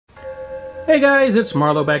Hey guys, it's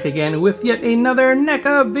Marlo back again with yet another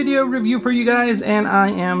NECA video review for you guys, and I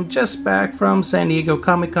am just back from San Diego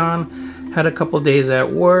Comic-Con. Had a couple days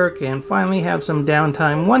at work and finally have some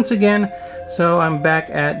downtime once again, so I'm back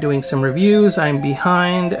at doing some reviews. I'm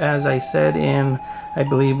behind, as I said in, I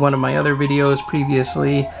believe, one of my other videos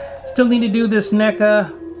previously. Still need to do this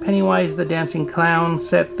NECA Pennywise the Dancing Clown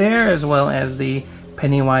set there, as well as the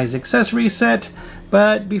Pennywise accessory set.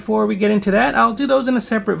 But before we get into that, I'll do those in a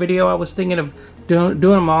separate video. I was thinking of doing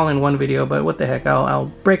them all in one video, but what the heck, I'll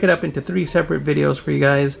break it up into 3 separate videos for you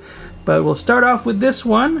guys. But we'll start off with this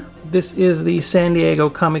one. This is the San Diego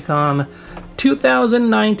Comic-Con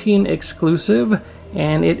 2019 exclusive,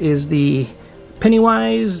 and it is the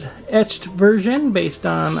Pennywise etched version based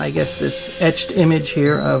on, I guess, this etched image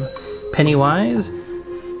here of Pennywise.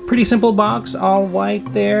 Pretty simple box, all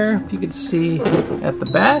white there, if you could see at the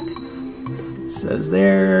back. Says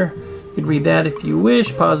there, you could read that if you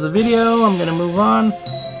wish. Pause the video. I'm gonna move on.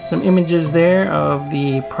 Some images there of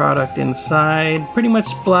the product inside, pretty much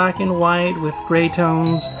black and white with gray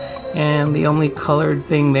tones, and the only colored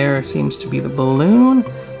thing there seems to be the balloon,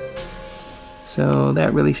 so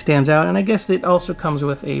that really stands out. And I guess it also comes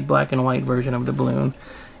with a black and white version of the balloon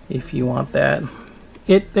if you want that.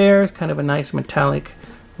 It there is kind of a nice metallic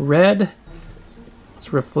red.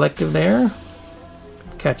 It's reflective there.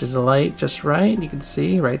 Catches the light just right, you can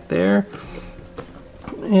see right there,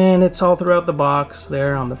 and it's all throughout the box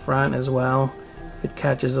there on the front as well. If it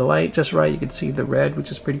catches the light just right, you can see the red,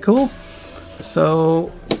 which is pretty cool.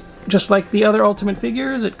 So just like the other Ultimate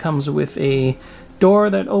figures, it comes with a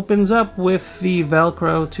door that opens up with the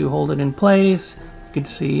Velcro to hold it in place. You can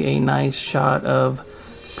see a nice shot of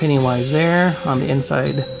Pennywise there on the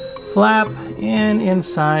inside flap, and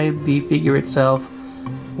inside the figure itself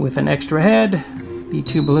with an extra head, the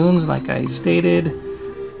 2 balloons like I stated,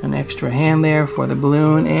 an extra hand there for the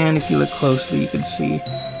balloon, and if you look closely you can see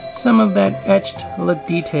some of that etched look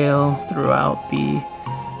detail throughout the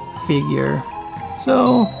figure.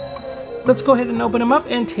 So let's go ahead and open them up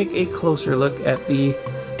and take a closer look at the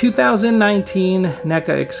 2019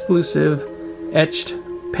 NECA exclusive etched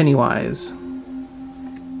Pennywise.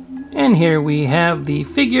 And here we have the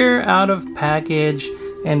figure out of package.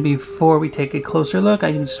 And before we take a closer look,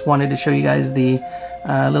 I just wanted to show you guys the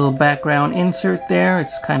little background insert there.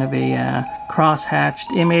 It's kind of a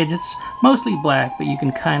cross-hatched image. It's mostly black, but you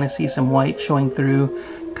can kind of see some white showing through,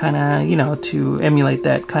 kind of, you know, to emulate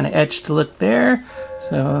that kind of etched look there.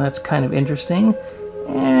 So that's kind of interesting.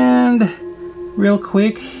 And real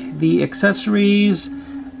quick, the accessories.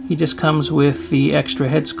 He just comes with the extra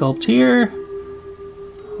head sculpt here.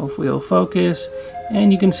 Hopefully it'll focus.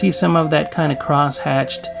 And you can see some of that kind of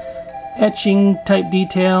cross-hatched etching type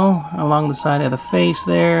detail along the side of the face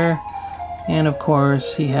there. And of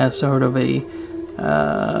course he has sort of a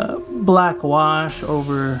black wash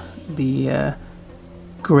over the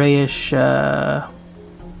grayish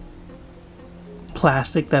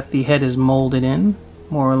plastic that the head is molded in,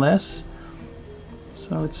 more or less.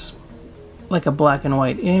 So it's like a black and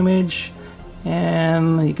white image,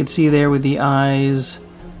 and you can see there with the eyes,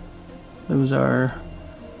 those are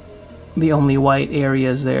the only white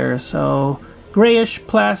areas there. So grayish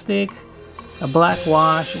plastic, a black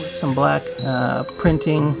wash with some black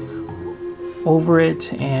printing over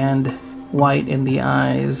it, and white in the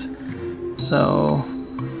eyes. So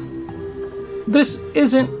this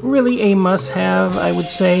isn't really a must-have, I would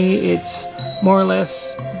say. It's more or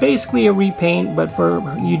less basically a repaint, but for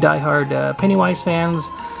you die-hard Pennywise fans,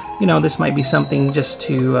 you know, this might be something just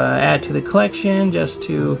to add to the collection, just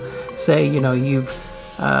to say, you know, you've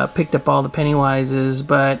picked up all the Pennywises.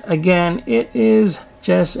 But again, it is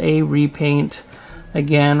just a repaint.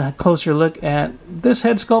 Again, a closer look at this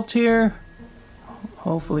head sculpt here.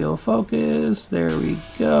 Hopefully it'll focus. There we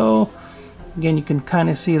go. Again, you can kind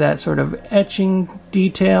of see that sort of etching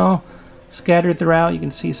detail scattered throughout. You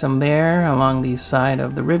can see some there along the side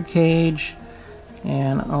of the rib cage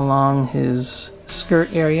and along his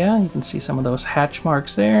skirt area. You can see some of those hatch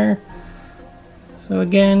marks there. So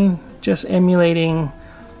again, just emulating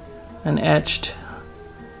an etched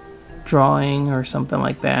drawing or something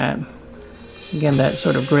like that. Again, that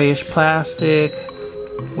sort of grayish plastic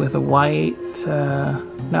with a white,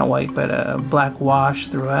 not white, but a black wash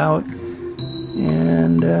throughout.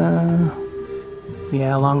 And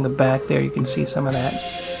yeah, along the back there you can see some of that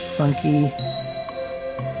funky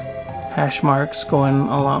hash marks going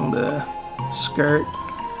along the skirt.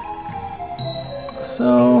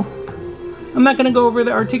 So I'm not going to go over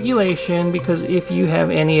the articulation, because if you have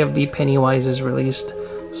any of the Pennywises released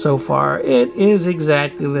so far, it is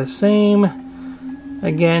exactly the same.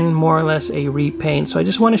 Again, more or less a repaint. So I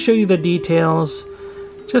just want to show you the details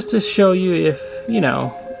just to show you if, you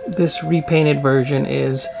know, this repainted version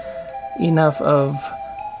is enough of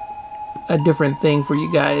a different thing for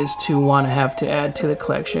you guys to want to have to add to the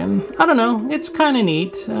collection. I don't know, it's kind of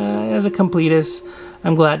neat. As a completist,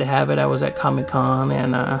 I'm glad to have it. I was at Comic-Con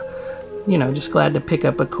and you know, just glad to pick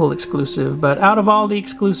up a cool exclusive. But out of all the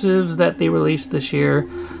exclusives that they released this year,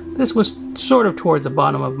 this was sort of towards the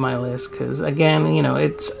bottom of my list, because again, you know,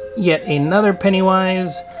 it's yet another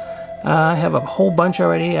Pennywise. I have a whole bunch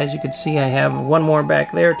already. As you can see, I have one more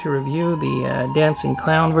back there to review, the dancing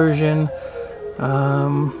clown version.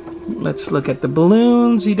 Let's look at the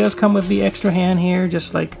balloons. He does come with the extra hand here,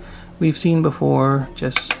 just like we've seen before.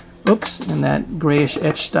 Just, oops, in that grayish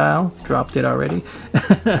etch style. Dropped it already.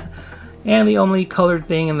 And the only colored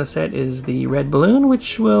thing in the set is the red balloon,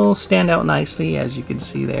 which will stand out nicely, as you can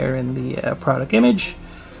see there in the product image.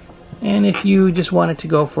 And if you just wanted to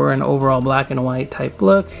go for an overall black and white type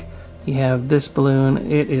look, you have this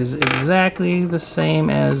balloon. It is exactly the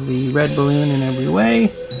same as the red balloon in every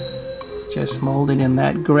way, just molded in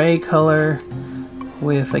that gray color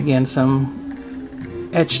with, again, some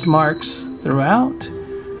etched marks throughout,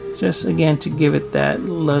 just again to give it that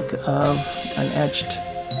look of an etched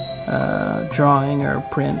drawing or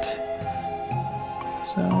print.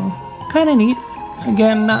 So kind of neat.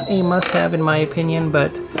 Again, not a must-have in my opinion,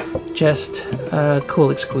 but just a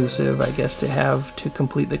cool exclusive, I guess, to have to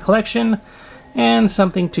complete the collection, and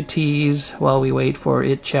something to tease while we wait for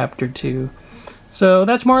it Chapter 2. So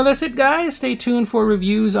that's more or less it, guys. Stay tuned for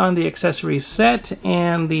reviews on the accessories set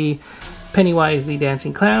and the Pennywise the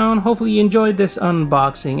Dancing Clown. Hopefully you enjoyed this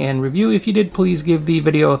unboxing and review. If you did, please give the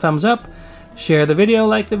video a thumbs up. Share the video,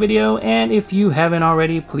 like the video, and if you haven't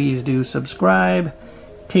already, please do subscribe.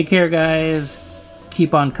 Take care, guys.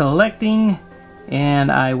 Keep on collecting,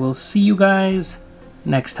 and I will see you guys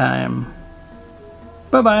next time.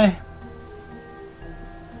 Bye-bye.